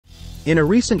In a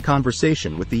recent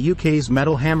conversation with the UK's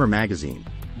Metal Hammer magazine,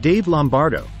 Dave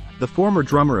Lombardo, the former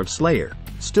drummer of Slayer,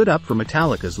 stood up for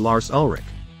Metallica's Lars Ulrich.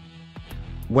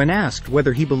 When asked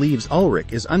whether he believes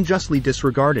Ulrich is unjustly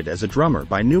disregarded as a drummer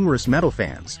by numerous metal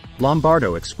fans,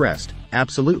 Lombardo expressed,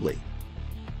 "Absolutely.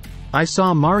 I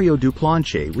saw Mario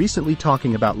Duplanche recently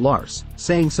talking about Lars,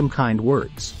 saying some kind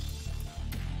words.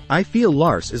 I feel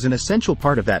Lars is an essential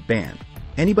part of that band,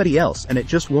 anybody else and it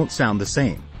just won't sound the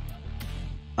same.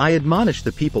 I admonish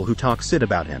the people who talk shit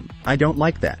about him, I don't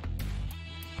like that.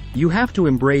 You have to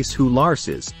embrace who Lars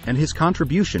is, and his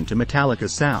contribution to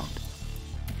Metallica's sound.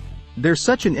 They're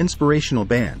such an inspirational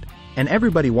band, and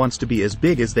everybody wants to be as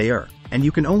big as they are, and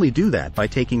you can only do that by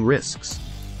taking risks.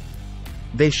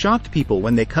 They shocked people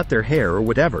when they cut their hair or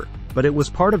whatever, but it was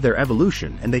part of their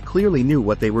evolution and they clearly knew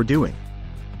what they were doing.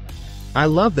 I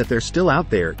love that they're still out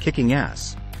there kicking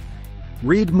ass."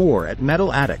 Read more at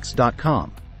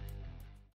metaladdicts.com.